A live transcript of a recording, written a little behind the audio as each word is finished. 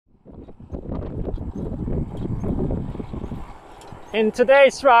In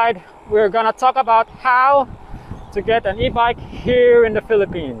today's ride, we're gonna talk about how to get an e-bike here in the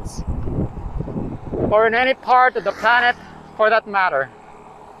Philippines, or in any part of the planet for that matter.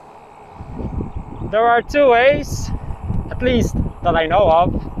 There are two ways, at least that I know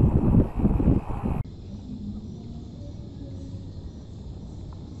of.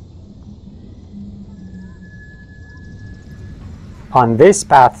 On this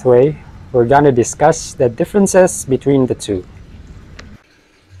pathway, we're gonna discuss the differences between the two.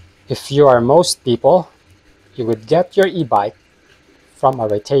 If you are most people, you would get your e-bike from a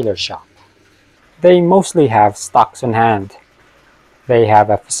retailer shop. They mostly have stocks on hand. They have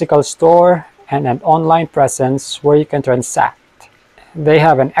a physical store and an online presence where you can transact. They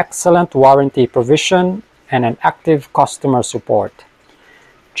have an excellent warranty provision and an active customer support.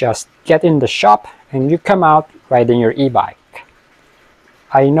 Just get in the shop and you come out riding your e-bike.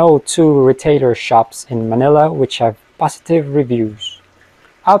 I know 2 retailer shops in Manila which have positive reviews.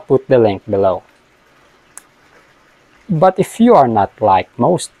 I'll put the link below. But if you are not like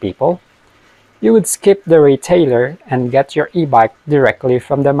most people, you would skip the retailer and get your e-bike directly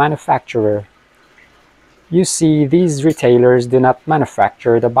from the manufacturer. You see, these retailers do not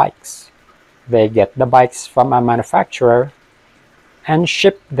manufacture the bikes. They get the bikes from a manufacturer and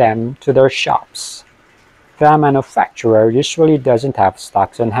ship them to their shops. The manufacturer usually doesn't have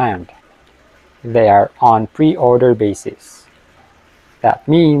stocks on hand. They are on pre-order basis. That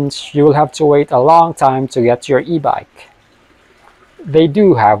means you will have to wait a long time to get your e-bike. They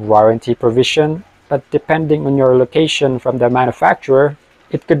do have warranty provision, but depending on your location from the manufacturer,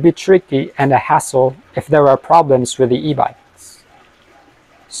 it could be tricky and a hassle if there are problems with the e-bikes.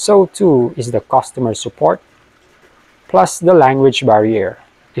 So too is the customer support, plus the language barrier.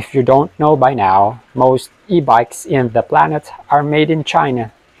 If you don't know by now, most e-bikes in the planet are made in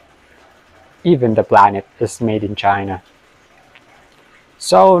China. Even the planet is made in China.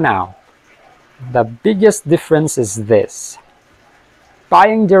 So now, the biggest difference is this.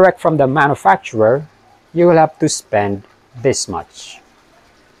 Buying direct from the manufacturer, you will have to spend this much.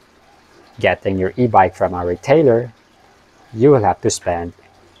 Getting your e-bike from a retailer, you will have to spend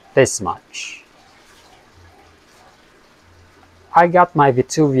this much. I got my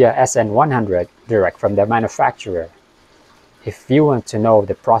Vtuvia SN100 direct from the manufacturer. If you want to know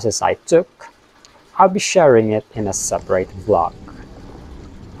the process I took, I'll be sharing it in a separate vlog.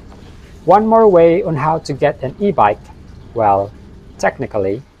 One more way on how to get an e-bike, well,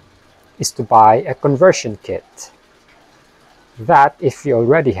 technically, is to buy a conversion kit. That if you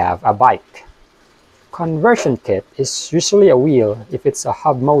already have a bike. Conversion kit is usually a wheel if it's a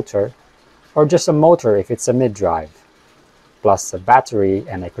hub motor, or just a motor if it's a mid-drive, plus a battery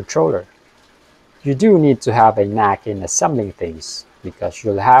and a controller. You do need to have a knack in assembling things, because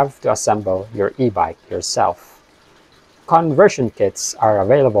you'll have to assemble your e-bike yourself. Conversion kits are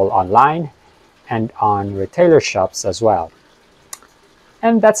available online and on retailer shops as well.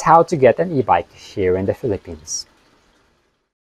 And that's how to get an e-bike here in the Philippines.